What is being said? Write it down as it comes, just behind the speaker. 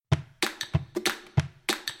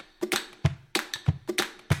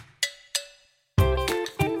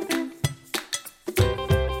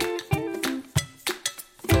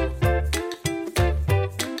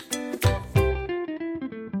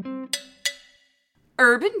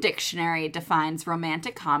Urban Dictionary defines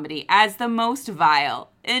romantic comedy as the most vile,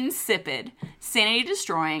 insipid,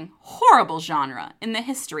 sanity-destroying, horrible genre in the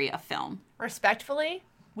history of film. Respectfully,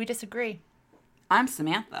 we disagree. I'm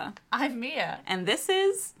Samantha. I'm Mia. And this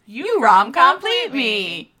is You Rom-Complete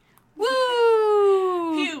Me.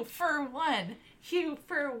 Woo! Hugh for one. Hugh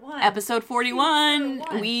for one. Episode 41. Hugh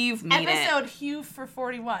for one. We've made Episode Hugh for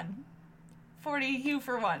 41. 40 Hugh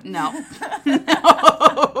for one. No.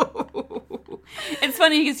 No. It's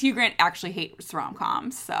funny because Hugh Grant actually hates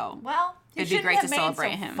rom-coms, so well, it'd be great to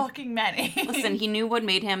celebrate him. Fucking many. Listen, he knew what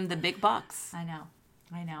made him the big bucks. I know.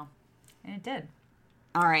 And it did.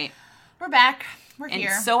 All right. We're back. We're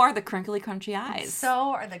here. And so are the crinkly, crunchy eyes.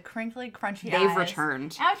 So are the crinkly, crunchy eyes. They've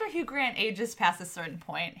returned. After Hugh Grant ages past a certain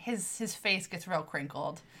point, his face gets real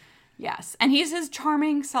crinkled. Yes. And he's his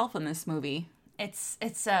charming self in this movie. It's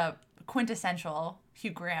a quintessential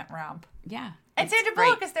Hugh Grant romp. Yeah. And Sandra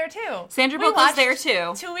Bullock is there too. Sandra Bullock is there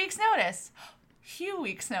too. 2 weeks notice. Hugh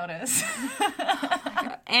weeks notice.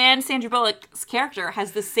 And Sandra Bullock's character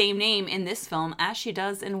has the same name in this film as she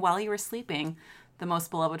does in While You Were Sleeping, the most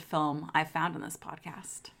beloved film I've found in this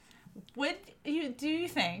podcast. Do you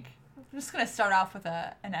think, I'm just going to start off with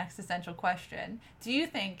an existential question. Do you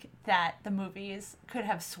think that the movies could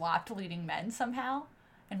have swapped leading men somehow?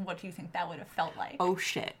 And what do you think that would have felt like? Oh,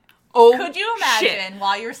 shit. Oh, could you imagine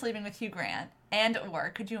While You Were Sleeping with Hugh Grant? And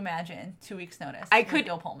or could you imagine 2 weeks notice with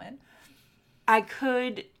Bill Pullman? I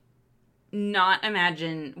could not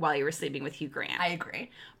imagine While You Were Sleeping with Hugh Grant. I agree.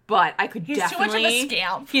 But I could definitely... He's too much of a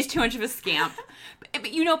scamp. He's too much of a scamp.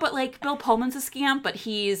 but like, Bill Pullman's a scamp, but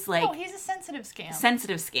he's like... Oh, he's a sensitive scamp.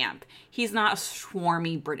 Sensitive scamp. He's not a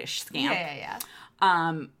swarmy British scamp. Yeah.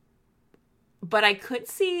 But I could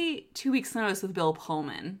see 2 weeks notice with Bill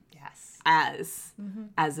Pullman. Yes.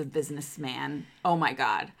 As a businessman. Oh my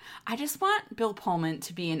God. I just want Bill Pullman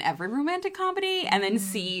to be in every romantic comedy and then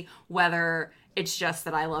see whether it's just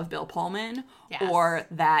that I love Bill Pullman or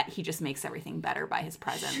that he just makes everything better by his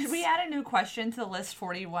presence. Should we add a new question to the list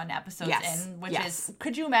 41 episodes in, which is,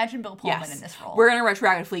 could you imagine Bill Pullman in this role? We're going to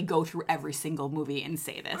retroactively go through every single movie and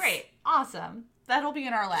say this. Great. Awesome. That'll be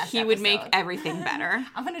in our last episode. He would make everything better.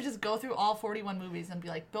 I'm going to just go through all 41 movies and be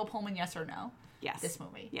like, Bill Pullman, yes or no? Yes. This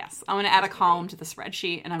movie. Yes. I'm going to add a column to the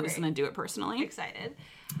spreadsheet, and I'm just going to do it personally. Excited.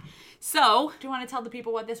 So. Do you want to tell the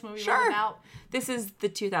people what this movie was about? This is the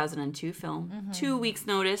 2002 film. 2 weeks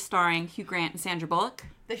notice, starring Hugh Grant and Sandra Bullock.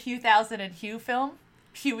 The Hugh Thousand and Hugh film?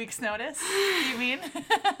 Few weeks notice, you mean?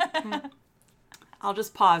 I'll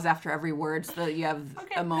just pause after every word so that you have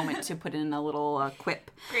a moment to put in a little quip.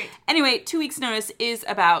 Great. Anyway, 2 weeks notice is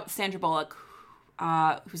about Sandra Bullock,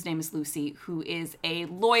 whose name is Lucy, who is a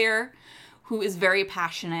lawyer who is very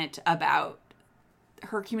passionate about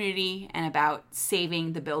her community and about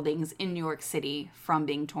saving the buildings in New York City from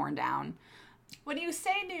being torn down. When you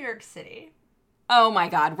say New York City... Oh my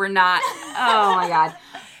God, we're not... Oh my God.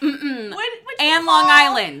 And Long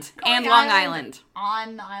Island. And Long Island.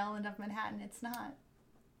 On the island of Manhattan, it's not.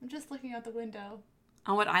 I'm just looking out the window.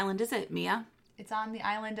 On what island is it, Mia? It's on the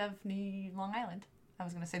island of Long Island. I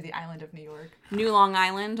was going to say the island of New York. New Long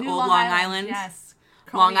Island? Old Long Island? Yes.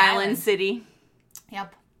 Long Island City.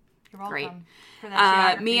 Yep. You're welcome. Great. For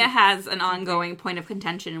that Mia has an ongoing point of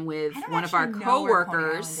contention with one of our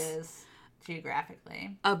coworkers is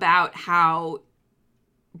geographically about how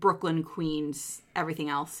Brooklyn, Queens, everything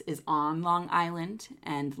else is on Long Island,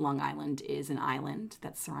 and Long Island is an island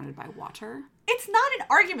that's surrounded by water. It's not an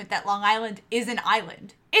argument that Long Island is an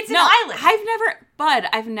island. It's an island.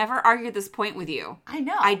 I've never argued this point with you. I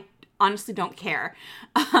know. I honestly don't care.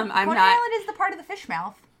 Coney Island is the part of the fish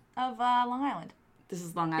mouth of Long Island. This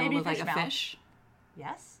is Long Island with like a fish?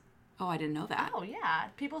 Yes. Oh, I didn't know that. Oh, yeah.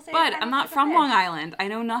 People say but I'm not from Long Island. I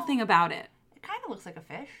know nothing about it. It kind of looks like a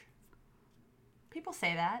fish. People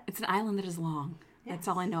say that. It's an island that is long. Yes. That's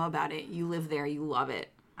all I know about it. You live there. You love it.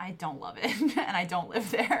 I don't love it. And I don't live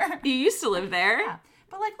there. You used to live there. Yeah.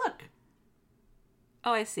 But like, look.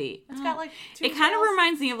 Oh, I see. It's got like two It kind of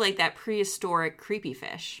reminds me of like that prehistoric creepy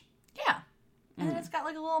fish. Yeah. And then it's got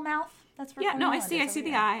like a little mouth. That's where I see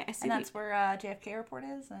the eye. I see. And that's where JFK Airport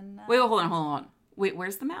is. And wait, hold on. Wait,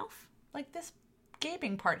 where's the mouth? Like this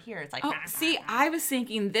gaping part here. It's like. Oh, see, I was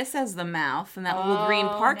thinking this as the mouth, and that little green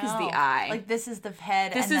park is the eye. Like this is the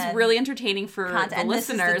head. This is really entertaining for the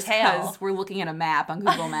listeners because we're looking at a map on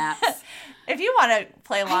Google Maps. If you want to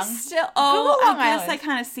play along, I guess I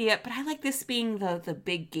kind of see it, but I like this being the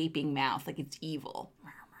big gaping mouth, like it's evil.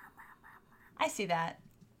 I see that.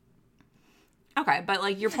 Okay, but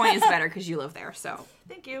like your point is better because you live there, so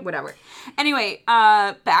thank you. Whatever. Anyway,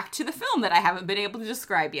 back to the film that I haven't been able to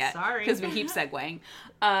describe yet. Sorry, because we keep segueing.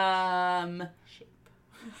 How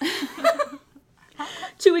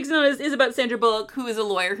 2 Weeks Notice is about Sandra Bullock, who is a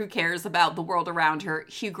lawyer who cares about the world around her.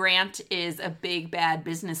 Hugh Grant is a big, bad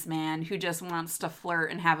businessman who just wants to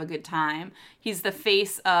flirt and have a good time. He's the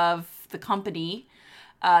face of the company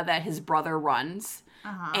that his brother runs.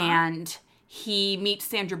 And he meets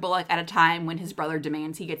Sandra Bullock at a time when his brother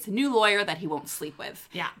demands he gets a new lawyer that he won't sleep with.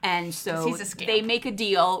 Yeah. And so He's a scamp. they make a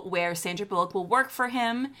deal where Sandra Bullock will work for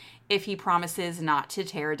him if he promises not to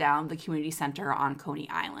tear down the community center on Coney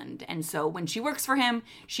Island. And so when she works for him,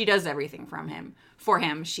 she does everything for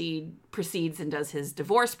him. She proceeds and does his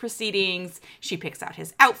divorce proceedings. She picks out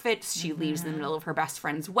his outfits. She leaves in the middle of her best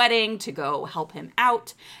friend's wedding to go help him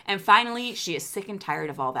out. And finally, she is sick and tired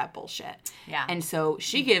of all that bullshit. Yeah. And so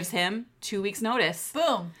she gives him 2 weeks notice.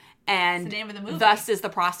 Boom. And That's the name of the movie. thus is the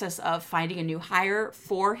process of finding a new hire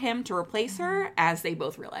for him to replace her, as they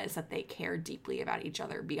both realize that they care deeply about each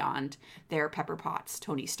other beyond their Pepper Potts,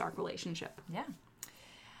 Tony Stark relationship. Yeah.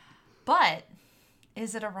 But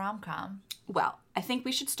is it a rom-com? Well, I think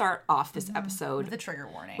we should start off this episode With a trigger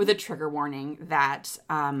warning. with a trigger warning that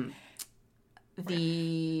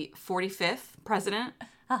the 45th president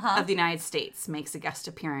of the United States makes a guest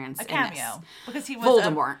appearance a in cameo. this. Because he was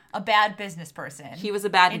Voldemort. a bad business person. He was a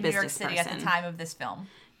bad in business New York City at person. the time of this film.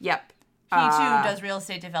 Yep. He too does real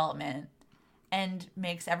estate development and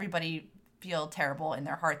makes everybody feel terrible in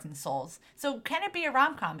their hearts and souls. So can it be a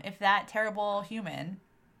rom-com if that terrible human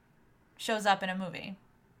shows up in a movie?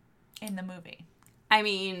 In the movie. I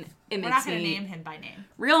mean, it We're makes not going to me name him by name.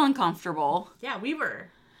 real uncomfortable. Yeah, we were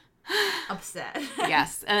upset.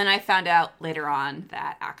 Yes. And then I found out later on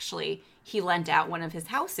that actually he lent out one of his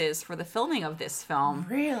houses for the filming of this film.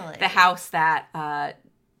 Really? The house that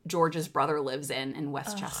George's brother lives in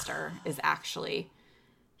Westchester, is actually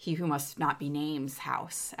He Who Must Not Be Named's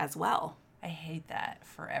house as well. I hate that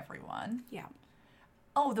for everyone. Yeah.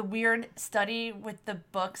 Oh, the weird study with the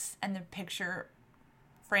books and the picture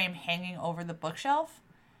frame hanging over the bookshelf?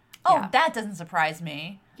 Oh, Yeah. that doesn't surprise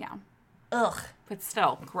me. Yeah. Ugh. But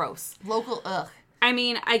still, gross. Local ugh. I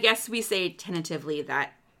mean, I guess we say tentatively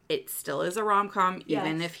that it still is a rom-com,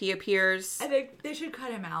 even Yes. if he appears. I think they should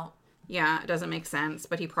cut him out. Yeah, it doesn't make sense,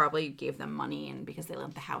 but he probably gave them money, and because they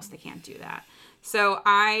lent the house, they can't do that. So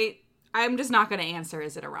I'm just not going to answer,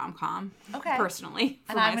 is it a rom-com? Okay. Personally.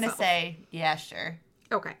 And I'm going to say, yeah, sure.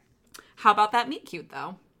 Okay. How about that meet cute,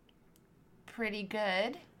 though? Pretty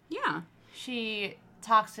good. Yeah. She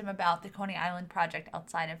talks to him about the Coney Island project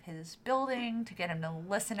outside of his building to get him to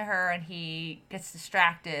listen to her, and he gets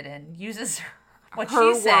distracted and uses what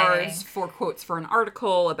Her she's words saying. for quotes for an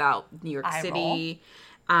article about New York Eye City.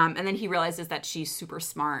 And then he realizes that she's super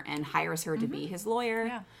smart and hires her to be his lawyer.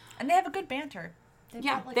 Yeah. And they have a good banter. They've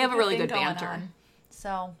Yeah, got, like, they have a really thing good going banter. on.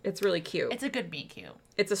 So It's really cute. it's a good meet cute.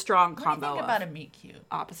 It's a strong What do combo you think of about a meet cute?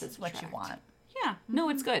 opposites This is what attract. you want. Yeah, no,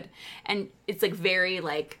 it's good. And it's like very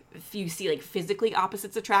like, if you see like physically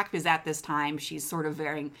opposites attract, because at this time she's sort of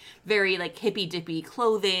wearing very like hippy dippy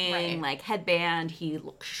clothing, Right. like headband. He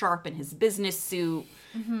looks sharp in his business suit.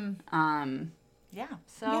 Yeah.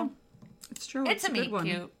 So Yeah, it's true. it's a good meet one.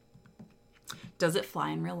 cute. Does it fly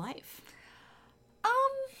in real life?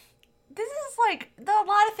 This is like a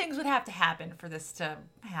lot of things would have to happen for this to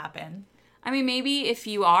happen. I mean, maybe if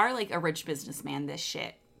you are like a rich businessman, this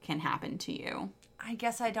shit can happen to you. I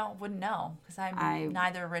guess I wouldn't know because I'm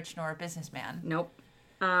neither rich nor a businessman. Nope.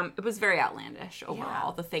 It was very outlandish overall.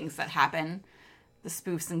 Yeah. The things that happen, the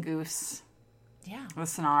spoofs and goofs, Yeah. the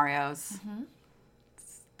scenarios.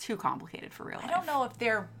 It's too complicated for real life. I don't know if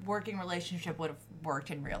their working relationship would have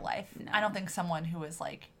worked in real life. No. I don't think someone who was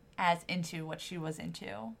like as into what she was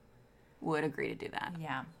into. Would agree to do that.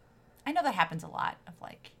 Yeah. I know that happens a lot of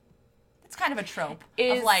like, it's kind of a trope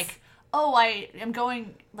Is- of like, oh, I am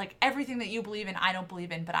going, like, everything that you believe in, I don't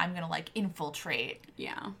believe in, but I'm going to, like, infiltrate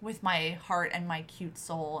Yeah. with my heart and my cute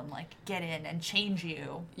soul and, like, get in and change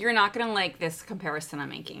you. You're not going to like this comparison I'm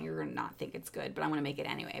making. You're going to not think it's good, but I'm going to make it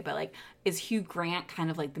anyway. But like, is Hugh Grant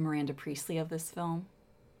kind of like the Miranda Priestley of this film?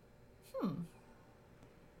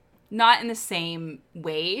 Not in the same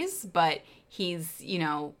ways, but he's, you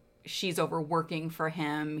know, she's overworking for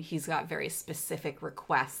him. He's got very specific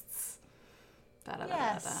requests.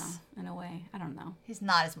 Yes. In a way. I don't know. He's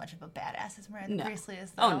not as much of a badass as Miranda No. Priestley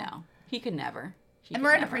is, though. Oh, no. He could never. And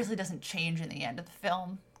Miranda Priestley doesn't change in the end of the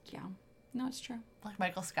film. Yeah. No, it's true. Like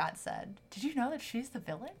Michael Scott said, did you know that she's the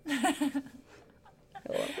villain?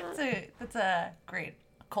 That's a great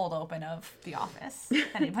cold open of The Office.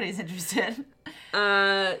 If anybody's interested.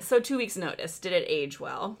 So 2 weeks notice. Did it age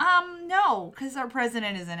well? No, because our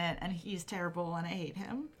president is in it, and he's terrible, and I hate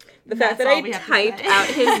him. The fact that I typed out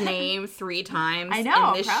his name 3 times I know,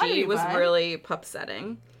 in this proud of sheet you, was bud. really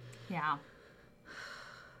upsetting. Yeah.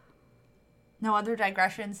 No other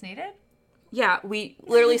digressions needed? Yeah, we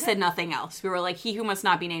literally said nothing else. We were like, he who must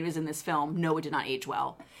not be named is in this film. No, it did not age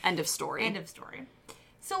well. End of story. End of story.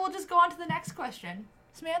 So we'll just go on to the next question.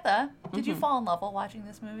 Samantha, did you fall in love while watching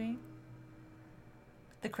this movie?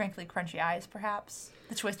 The crinkly, crunchy eyes, perhaps?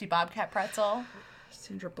 The twisty bobcat pretzel?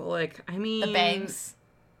 Sandra Bullock. I mean... The bangs?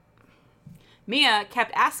 Mia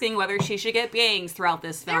kept asking whether she should get bangs throughout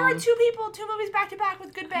this film. There were two movies back to back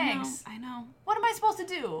with good bangs. I know. What am I supposed to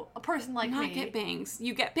do? A person like me. Not get bangs.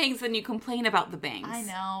 You get bangs, then you complain about the bangs. I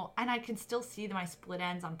know. And I can still see my split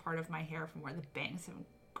ends on part of my hair from where the bangs have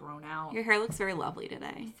grown out. Your hair looks very lovely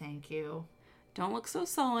today. Thank you. Don't look so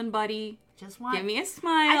sullen, buddy. Give me a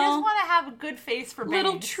smile. I just want to have a good face for bangs.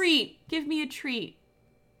 Little treat. Give me a treat.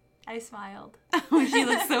 I smiled. Oh, she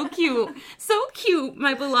looks so cute. So cute,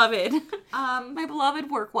 my beloved. My beloved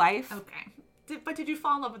work wife. Okay. But did you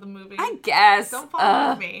fall in love with the movie? I guess. Don't fall in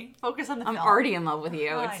love with me. Focus on the film. I'm already in love with you.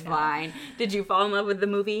 Oh, It's fine. Did you fall in love with the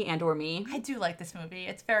movie and or me? I do like this movie.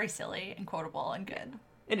 It's very silly and quotable and good.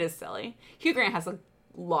 It is silly. Hugh Grant has a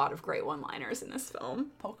lot of great one-liners in this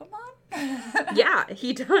film. Pokemon? Yeah,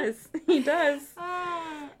 he does. He does.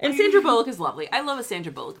 And Sandra Bullock is lovely. I love a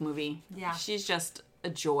Sandra Bullock movie. Yeah. She's just a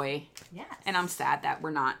joy. Yes. And I'm sad that we're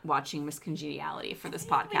not watching Miss Congeniality for this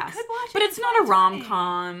podcast. We could watch but it. it's not a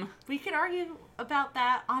rom-com. We could argue about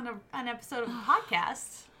that on an episode of the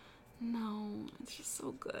podcast. No, it's just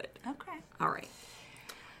so good. Okay. All right.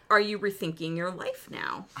 Are you rethinking your life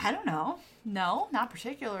now? I don't know. No, not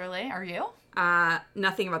particularly. Are you?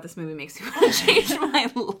 Nothing about this movie makes me want to change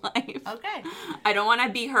my life. Okay. I don't want to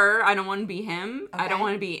be her. I don't want to be him. Okay. I don't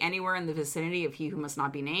want to be anywhere in the vicinity of he who must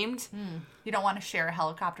not be named. You don't want to share a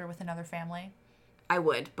helicopter with another family? I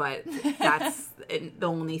would, but that's the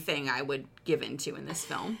only thing I would give into in this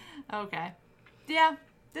film. Okay. Yeah,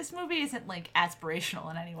 this movie isn't, like,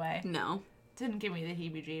 aspirational in any way. No. Didn't give me the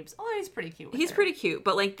heebie-jeebs. Although he's pretty cute with He's her. pretty cute,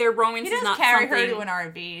 but, like, their romance is not carry something... her to an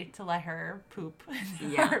RV to let her poop in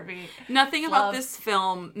the Yeah. RV. Nothing about this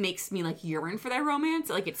film makes me, like, yearn for their romance.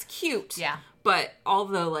 Like, it's cute. Yeah. But all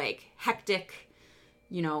the, like, hectic,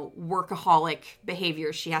 you know, workaholic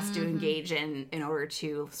behavior she has to engage in order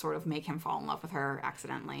to sort of make him fall in love with her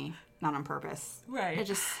accidentally, not on purpose. Right.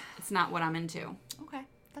 It's not what I'm into. Okay,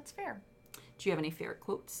 that's fair. Do you have any favorite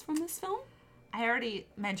quotes from this film? I already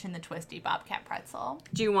mentioned the twisty bobcat pretzel.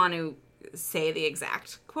 Do you want to say the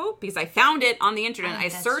exact quote? Because I found it on the internet. I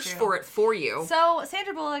searched for it for you. So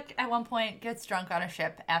Sandra Bullock at one point gets drunk on a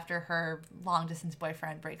ship after her long-distance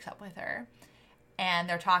boyfriend breaks up with her. And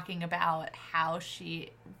they're talking about how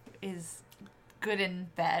she is good in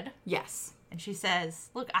bed. Yes. And she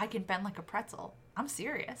says, look, I can bend like a pretzel. I'm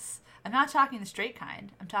serious. I'm not talking the straight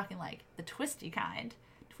kind. I'm talking like the twisty kind.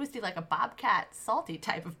 Twisty like a bobcat, salty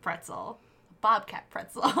type of pretzel. Bobcat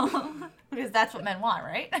pretzel. Because that's what men want,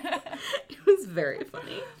 right? It was very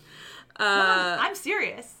funny. I'm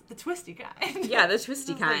serious. The twisty kind. Yeah, the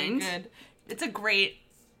twisty Really kind. good. It's a great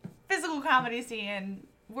physical comedy scene,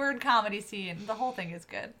 word comedy scene. The whole thing is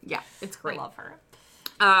good. Yeah, it's great. I love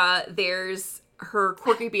her. There's her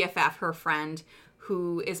quirky BFF, her friend,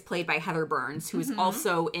 who is played by Heather Burns, who is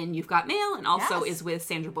also in You've Got Mail and also is with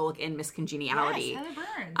Sandra Bullock in Miss Congeniality. Yes, Heather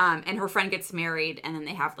Burns. And her friend gets married, and then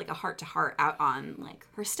they have like a heart-to-heart out on like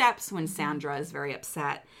her steps when Sandra is very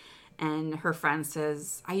upset. And her friend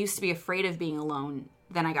says, I used to be afraid of being alone.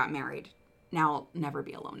 Then I got married. Now I'll never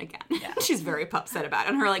be alone again. Yeah. She's very upset about it.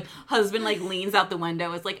 And her like husband like leans out the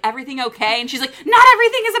window, is like, everything okay? And she's like, not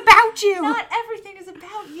everything is about you. Not everything is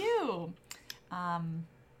about you.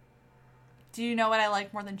 Do you know what I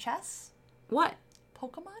like more than chess? What?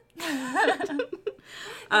 Pokemon? The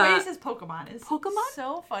way he says Pokemon is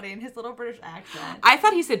so funny in his little British accent. I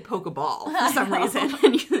thought he said Pokeball for some reason.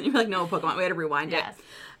 And you're like, no, Pokemon. We had to rewind it.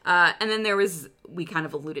 And then we kind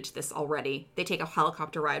of alluded to this already. They take a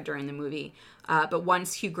helicopter ride during the movie. But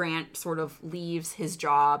once Hugh Grant sort of leaves his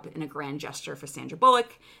job in a grand gesture for Sandra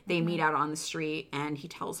Bullock, they meet out on the street and he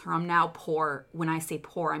tells her, I'm now poor. When I say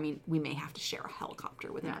poor, I mean we may have to share a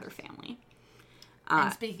helicopter with another family.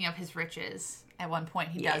 And speaking of his riches, at one point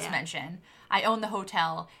he does mention, I own the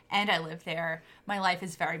hotel and I live there. My life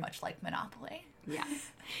is very much like Monopoly. Yeah.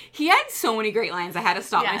 He had so many great lines. I had to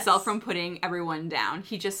stop myself from putting everyone down.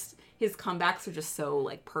 His comebacks are just so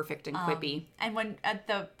like perfect and quippy. And when at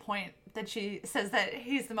the point that she says that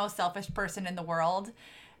he's the most selfish person in the world,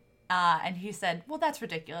 and he said, well, that's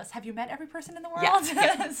ridiculous. Have you met every person in the world? Yeah.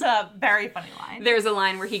 It's a very funny line. There's a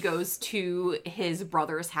line where he goes to his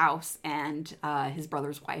brother's house and his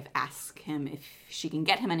brother's wife asks him if she can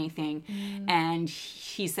get him anything. And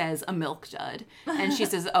he says, a milk dud. And she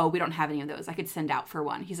says, oh, we don't have any of those. I could send out for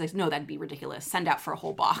one. He's like, no, that'd be ridiculous. Send out for a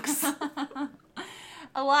whole box.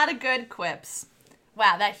 A lot of good quips.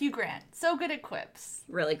 Wow, that Hugh Grant. So good at quips.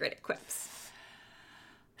 Really great at quips.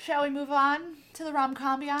 Shall we move on to the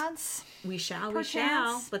rom-com beyonds? We shall.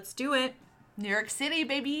 Perchance. Let's do it. New York City,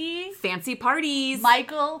 baby. Fancy parties.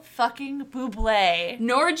 Michael fucking Bublé.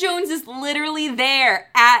 Norah Jones is literally there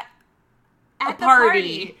at a At the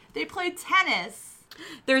party. They play tennis.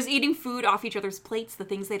 There's eating food off each other's plates, the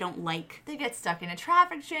things they don't like. They get stuck in a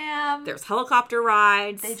traffic jam. There's helicopter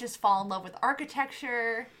rides. They just fall in love with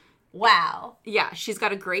architecture. Wow. Yeah, she's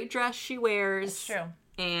got a great dress she wears. It's true.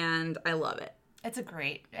 And I love it. It's a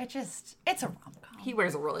rom-com. He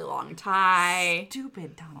wears a really long tie.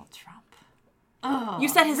 Stupid Donald Trump. Oh, You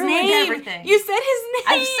said his ruined name. everything. You said his name.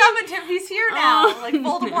 I've summoned him. He's here now. Oh. Like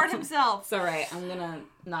Voldemort himself. It's all right. I'm going to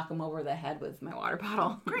knock him over the head with my water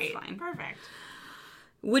bottle. Great. It's fine. Perfect.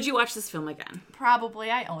 Would you watch this film again? Probably.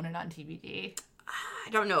 I own it on DVD. I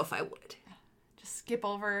don't know if I would. Just skip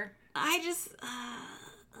over. I just...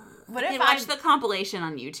 What I if watched the compilation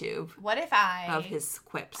on YouTube What if I of his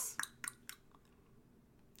quips.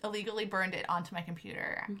 illegally burned it onto my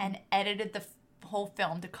computer and edited the whole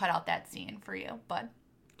film to cut out that scene for you, bud?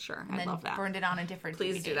 Sure, And I then love that. burned it on a different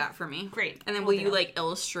Please DVD. do that for me. Great. And then We'll will do you it. like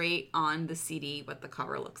illustrate on the CD what the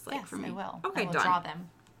cover looks like Yes, for me? I will. Okay, I will done. draw them.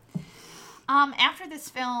 After this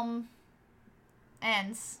film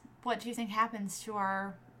ends, what do you think happens to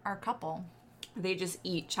our couple They just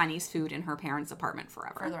eat Chinese food in her parents' apartment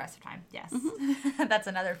forever. for the rest of time? Yes. That's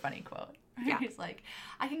another funny quote. Yeah. He's like,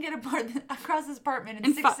 I can get across this apartment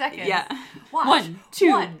in 6 seconds. Yeah. Watch. 1, 2,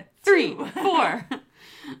 One, 3, two. 4.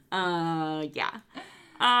 Yeah.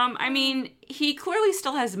 I mean, he clearly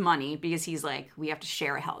still has money because he's like, we have to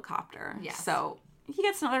share a helicopter. Yes. So he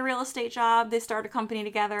gets another real estate job. They start a company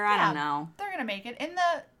together. I don't know. They're going to make it. In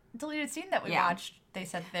the deleted scene that we Yeah. watched, they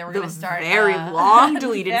said that they were The going to start very long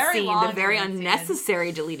deleted very scene. long The very deleted scene.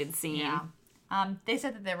 unnecessary deleted scene. Yeah. They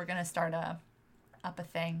said that they were going to start up a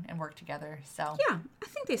thing and work together. So Yeah, I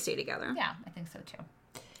think they stay together. yeah, I think so too.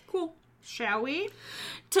 Cool. Shall we?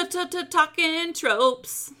 Talking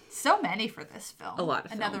tropes. So many for this film. A lot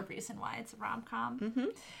of Another film. reason why it's a rom-com. Mm-hmm.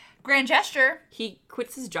 Grand gesture. He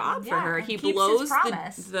quits his job for Yeah, her. and He keeps his blows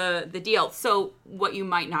promise. the deal. So what you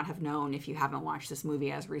might not have known if you haven't watched this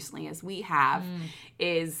movie as recently as we have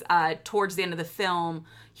is towards the end of the film,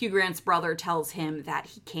 Hugh Grant's brother tells him that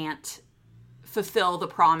he can't fulfill the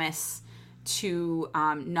promise to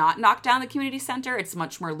not knock down the community center. It's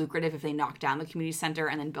much more lucrative if they knock down the community center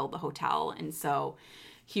and then build the hotel. And so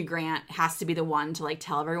Hugh Grant has to be the one to like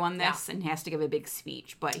tell everyone this, and he has to give a big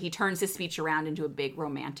speech. But he turns his speech around into a big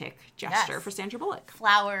romantic gesture Yes. for Sandra Bullock.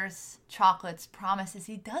 Flowers, chocolates, promises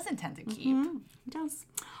he does intend to keep. He does.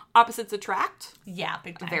 Opposites attract. Yeah,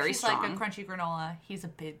 big time. Very She's like strong. a crunchy granola. He's a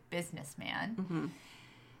big businessman.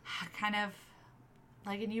 Kind of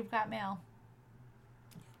like in You've Got Mail.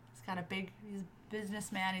 He's a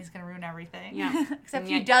businessman. He's going to ruin everything. Yeah. Except And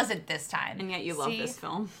he yet- doesn't this time. And yet you love this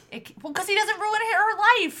film. Well, because he doesn't ruin her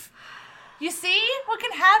life. You see what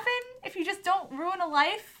can happen if you just don't ruin a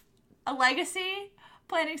life, a legacy,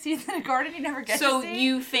 planting seeds in a garden you never get So to see?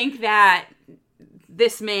 you think that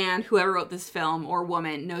this man, whoever wrote this film, or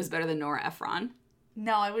woman, knows better than Nora Ephron?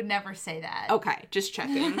 No, I would never say that. Okay, just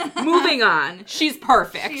checking. Moving on. She's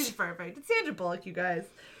perfect. She's perfect. It's Sandra Bullock, you guys.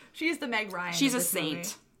 She's the Meg Ryan. She's of a this saint. movie.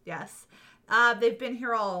 Yes. They've been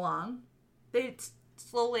here all along. They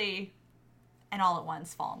slowly and all at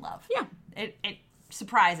once fall in love. Yeah. It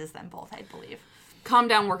surprises them both, I believe. Calm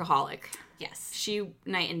down, workaholic. Yes. She,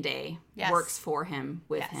 night and day, Yes. works for him,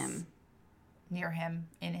 with Yes. him, Near him,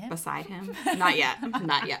 in him. beside him. Not yet.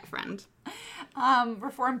 Not yet, friend.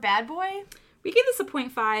 Reformed bad boy. We gave this a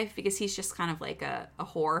 0.5 because he's just kind of like a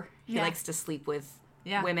whore. He Yeah. likes to sleep with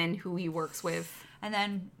Yeah. women who he works with. And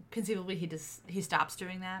then conceivably he stops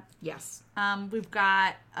doing that. Yes. We've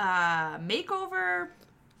got makeover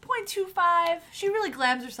 0.25. She really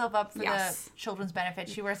glams herself up for Yes. the children's benefit.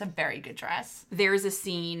 She wears a very good dress. There's a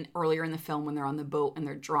scene earlier in the film when they're on the boat and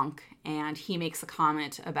they're drunk, and he makes a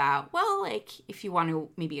comment about, well, like, if you want to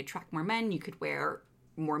maybe attract more men, you could wear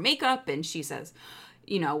more makeup. And she says,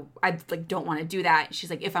 you know, I like don't want to do that. She's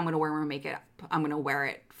like, if I'm going to wear more makeup, I'm going to wear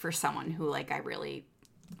it for someone who like I really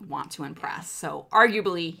want to impress. So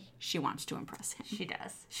arguably, she wants to impress him. She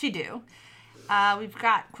does. She do. We've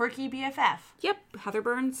got quirky BFF. Yep, Heather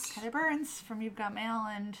Burns. Heather Burns from You've Got Mail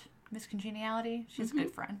and Miss Congeniality. She's a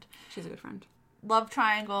good friend. She's a good friend. Love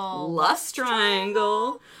triangle. Lust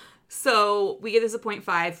triangle. So we give this a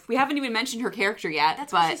 0.5. We haven't even mentioned her character yet,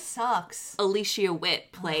 That's why she but sucks. Alicia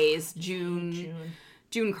Witt plays June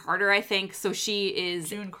Carter, I think. So she is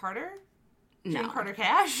June Carter? no, June Carter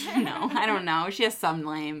Cash? no, I don't know. She has some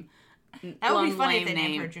lame. That would be lame funny if they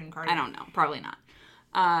name. named her June Carter. I don't know. Probably not.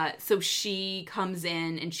 So she comes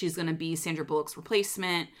in and she's going to be Sandra Bullock's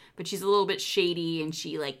replacement, but she's a little bit shady and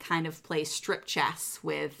she like kind of plays strip chess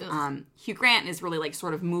with Hugh Grant and is really like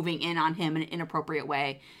sort of moving in on him in an inappropriate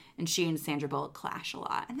way. And she and Sandra Bullock clash a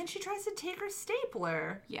lot. And then she tries to take her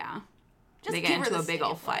stapler. Yeah. Just they give get her into the a big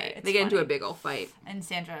old stapler. fight. It's They get into funny. a big old fight. And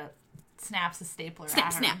Sandra snaps the stapler Snap,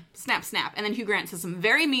 at her. snap, snap, snap. And then Hugh Grant says some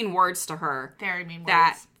very mean words to her. Very mean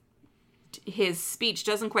that words. His speech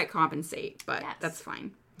doesn't quite compensate, but Yes. that's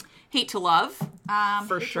fine. Hate to Love, for Hate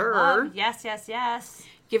to sure. Love. Yes, yes, yes.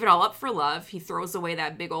 Give it all up for love. He throws away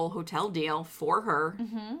that big old hotel deal for her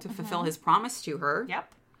to fulfill his promise to her.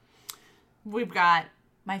 Yep. We've got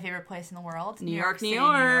my favorite place in the world, New York, New City,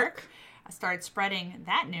 York. I started spreading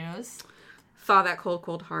that news. Thaw That Cold,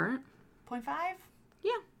 Cold Heart. 0.5?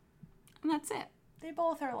 Yeah. And that's it. They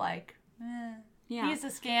both are like, Yeah. He's a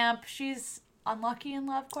scamp. She's unlucky in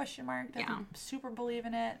love, question mark. Doesn't super believe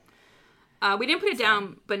in it. We didn't put it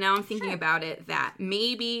down, but now I'm thinking about it that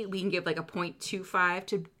maybe we can give like a 0.25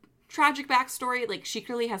 to tragic backstory. Like she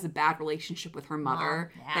clearly has a bad relationship with her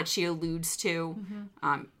mother that she alludes to.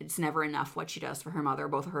 It's never enough what she does for her mother.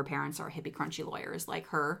 Both of her parents are hippie crunchy lawyers like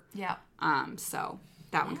her. Yeah. So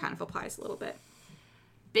that one kind of applies a little bit.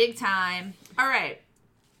 Big time. All right.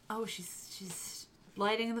 Oh, she's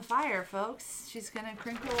lighting the fire, folks. She's gonna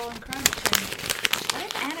crinkle and crunch. And what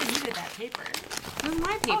if Anna needed that paper? This is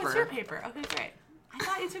my paper. Oh, it's your paper. Okay, great. I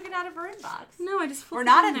thought you took it out of her inbox. No, I just We're flipped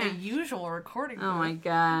not it in there. the usual recording booth. Oh my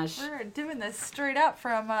gosh. We're doing this straight up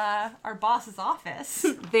from our boss's office.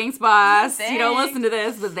 Thanks, boss. You don't Thanks. listen to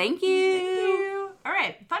this, but thank you. Thank you. All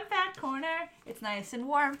right, fun fact corner. It's nice and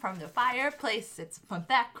warm from the fireplace. It's fun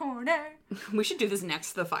fact corner. We should do this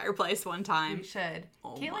next to the fireplace one time. We should.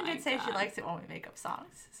 Oh Caitlin my did say she God. likes it when we make up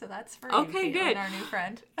songs, so that's for Okay, you, Caitlin, good. our new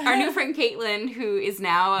friend. Our new friend Caitlin, who is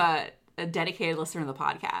now a dedicated listener to the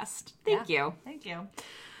podcast. Thank you. Thank you.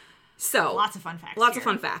 So, Lots of fun facts. Lots here. of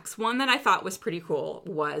fun facts. One that I thought was pretty cool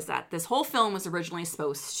was that this whole film was originally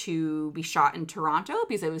supposed to be shot in Toronto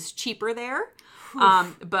because it was cheaper there.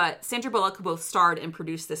 But Sandra Bullock, who both starred and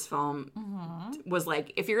produced this film, was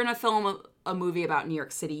like, if you're going to film a movie about New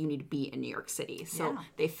York City, you need to be in New York City. So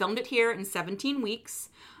they filmed it here in 17 weeks.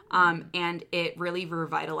 And it really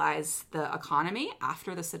revitalized the economy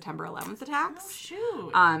after the September 11th attacks. Oh,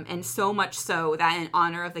 shoot. And so much so that in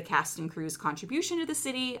honor of the cast and crew's contribution to the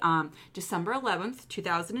city, December 11th,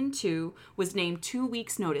 2002 was named 2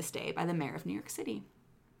 weeks notice day by the mayor of New York City.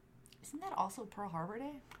 Isn't that also Pearl Harbor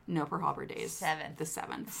Day? No, Pearl Harbor Day is 7th. the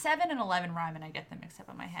 7th. 7 and 11 rhyme, and I get them mixed up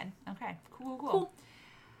in my head. Okay, cool.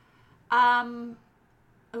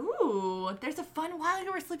 Ooh, there's a fun While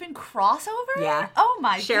You Were Sleeping crossover? Yeah. Oh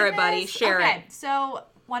my goodness. Share it, buddy. Share it. Okay, so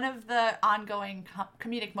one of the ongoing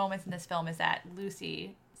comedic moments in this film is that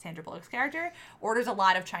Lucy, Sandra Bullock's character, orders a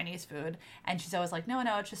lot of Chinese food, and she's always like, no,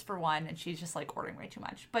 it's just for one, and she's just like ordering way too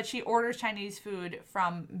much. But she orders Chinese food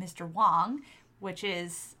from Mr. Wong, which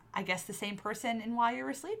is, I guess, the same person in While You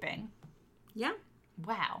Were Sleeping. Yeah.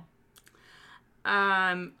 Wow.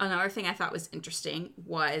 Another thing I thought was interesting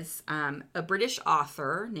was a British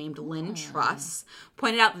author named Lynn Truss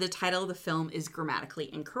pointed out that the title of the film is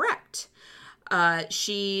grammatically incorrect.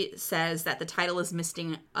 She says that the title is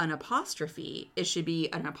missing an apostrophe. It should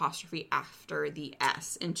be an apostrophe after the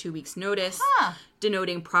S in 2 weeks' notice,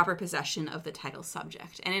 denoting proper possession of the title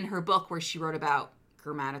subject. And in her book where she wrote about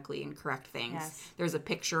grammatically incorrect things, there's a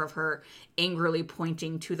picture of her angrily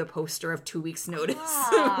pointing to the poster of 2 weeks' notice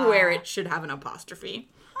where it should have an apostrophe.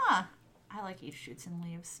 I like Eve Shoots and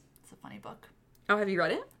Leaves. It's a funny book. Oh, have you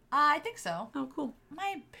read it? I think so. Oh, cool.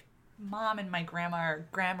 My mom and my grandma are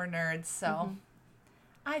grammar nerds, so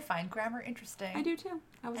I find grammar interesting. I do too.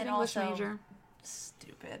 I was an And English also major.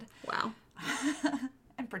 Stupid. Wow.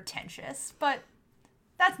 And pretentious, but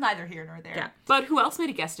that's neither here nor there. Yeah. But who else made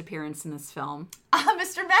a guest appearance in this film?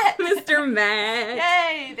 Mr. Met. Mr. Met.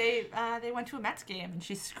 Yay! They went to a Mets game, and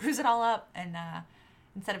she screws it all up, and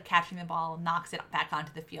instead of catching the ball, knocks it back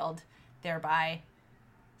onto the field, thereby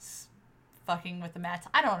fucking with the Mets.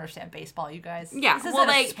 I don't understand baseball, you guys. Yeah. This Well, isn't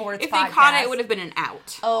a like, sports if they podcast. caught it, it would have been an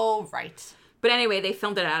out. Oh, right. But anyway, they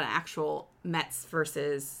filmed it at an actual Mets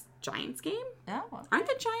versus Giants game. Oh, okay. Aren't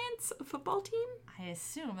the Giants a football team? I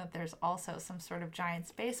assume that there's also some sort of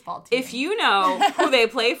Giants baseball team. If you know who they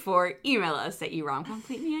play for, email us at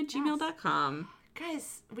yourwrongcompletely@gmail.com.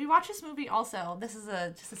 Guys, we watched this movie also. This is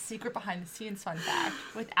just a secret behind the scenes fun fact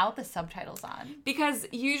without the subtitles on. Because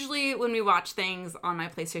usually when we watch things on my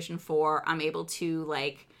PlayStation 4, I'm able to,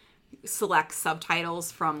 like, select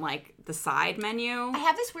subtitles from, like, the side menu. I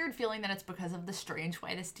have this weird feeling that it's because of the strange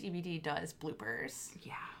way this DVD does bloopers.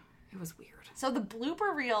 Yeah, it was weird. So the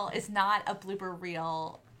blooper reel is not a blooper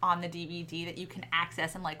reel on the DVD that you can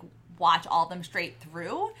access and like watch all of them straight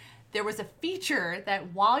through, there was a feature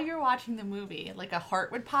that while you're watching the movie, like a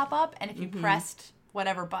heart would pop up, and if you pressed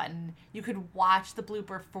whatever button, you could watch the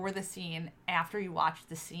blooper for the scene after you watched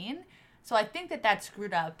the scene. So I think that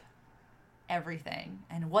screwed up everything,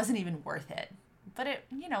 and it wasn't even worth it. But it,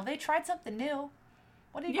 they tried something new.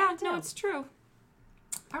 What did you do? No, it's true.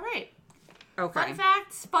 All right. Okay. Fun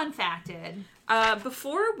facts, fun facted.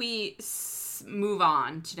 Before we move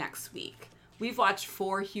on to next week, we've watched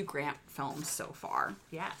 4 Hugh Grant films so far.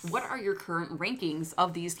 Yes. What are your current rankings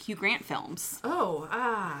of these Hugh Grant films?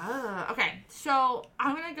 Okay. So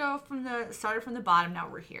I'm gonna go started from the bottom. Now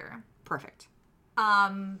we're here. Perfect.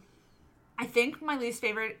 I think my least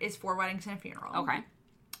favorite is 4 Weddings and a Funeral. Okay.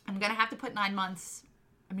 I'm gonna have to put 9 Months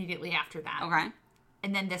immediately after that. Okay.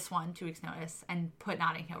 And then this one, 2 Weeks Notice, and put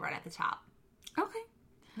Notting Hill right at the top. Okay.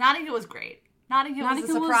 Notting Hill was great. Notting Hill was a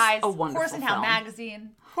surprise. Was a wonderful Horse and Hound film.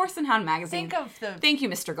 magazine. Horse and Hound magazine. Thank you,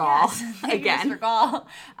 Mr. Gall. Yes, thank Again. you, Mr. Gall.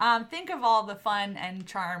 Think of all the fun and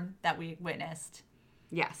charm that we witnessed.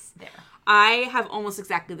 Yes. There. I have almost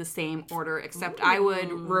exactly the same order, except I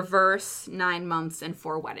would reverse 9 Months and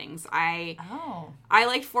 4 Weddings. I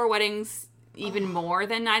liked 4 Weddings even more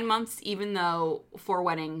than 9 Months, even though 4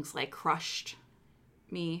 Weddings like crushed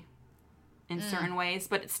me in certain ways,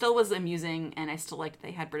 but it still was amusing, and I still liked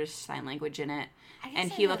they had British Sign Language in it,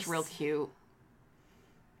 and he looked real cute.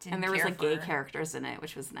 And there was like gay characters in it,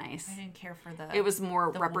 which was nice. I didn't care for It was more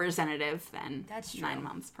representative than That's true. 9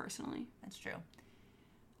 Months, personally. That's true.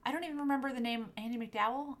 I don't even remember the name Andie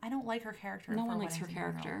MacDowell. I don't like her character. No one likes her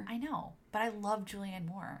character. I know, but I love Julianne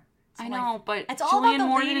Moore. So I know, like, but it's all Julianne about the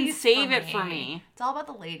Moore ladies didn't save it for me. It's all about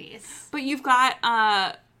the ladies. But you've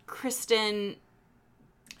got Kristen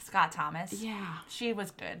Scott Thomas. Yeah. She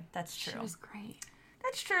was good. That's true. She was great.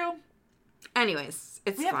 That's true. Anyways,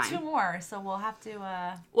 it's fine. We have 2 more, so we'll have to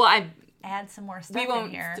add some more stuff in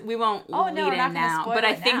here. We won't lead in now, but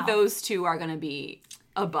I think those 2 are going to be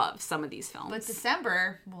above some of these films. But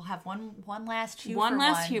December, we'll have one last Hugh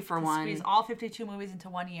for one. Squeeze all 52 movies into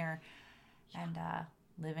 1 year and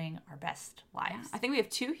living our best lives. Yeah. I think we have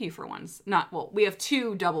 2 Hugh for ones. We have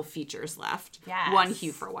 2 double features left. Yes. 1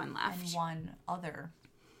 Hugh for one left. And 1 other.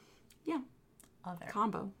 Yeah. Other.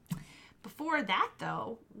 Combo. Before that,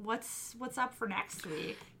 though, what's up for next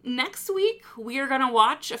week? Next week, we are going to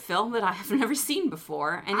watch a film that I have never seen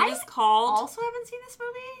before, and it is called... I also haven't seen this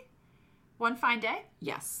movie. One Fine Day?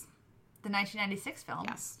 Yes. The 1996 film.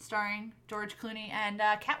 Yes. Starring George Clooney and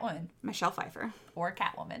Catwoman. Michelle Pfeiffer. Or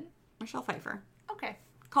Catwoman. Michelle Pfeiffer. Okay.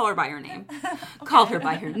 Call her by her name. Okay. Call her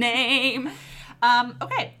by her name.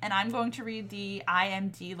 Okay, and I'm going to read the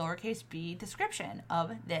IMD lowercase b description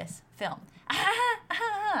of this film.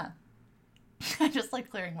 I just like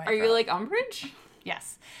clearing my throat. Are you like Umbridge?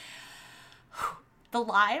 Yes. The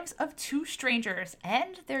lives of 2 strangers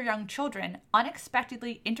and their young children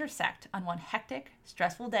unexpectedly intersect on one hectic,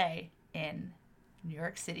 stressful day in New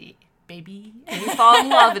York City. Baby. And you fall in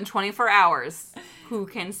love in 24 hours. Who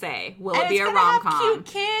can say? Will it be a rom-com? Have cute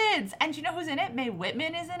kids. And do you know who's in it? Mae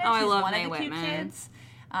Whitman is in it. Oh, She's I love one Mae of the Whitman. cute kids.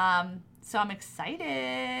 So I'm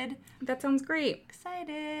excited. That sounds great.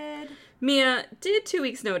 Excited. Mia, did 2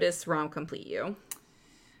 Weeks Notice rom complete you?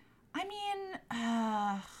 I mean,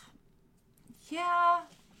 yeah.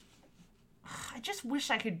 I just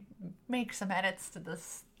wish I could make some edits to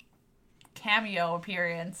this cameo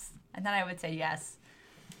appearance, and then I would say yes.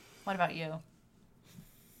 What about you?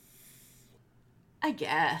 I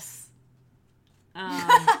guess.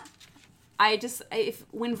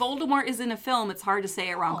 When Voldemort is in a film, it's hard to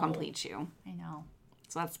say a rom completes you. I know.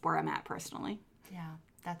 So that's where I'm at personally. Yeah,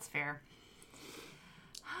 that's fair.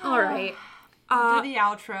 All right. Do the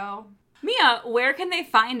outro. Mia, where can they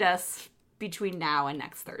find us between now and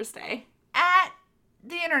next Thursday? At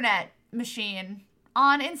the internet machine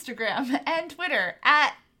on Instagram and Twitter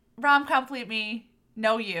at romcompleteme,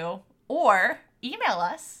 know you, or email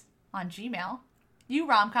us on Gmail,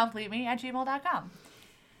 youromcompleteme@gmail.com.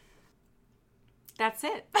 That's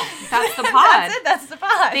it. That's the pod. That's the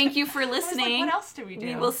pod. Thank you for listening. What else do we do?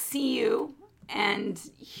 We will see you and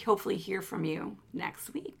hopefully hear from you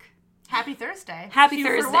next week. Happy Thursday. Happy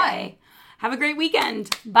Thursday. Have a great weekend.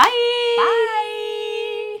 Bye. Bye.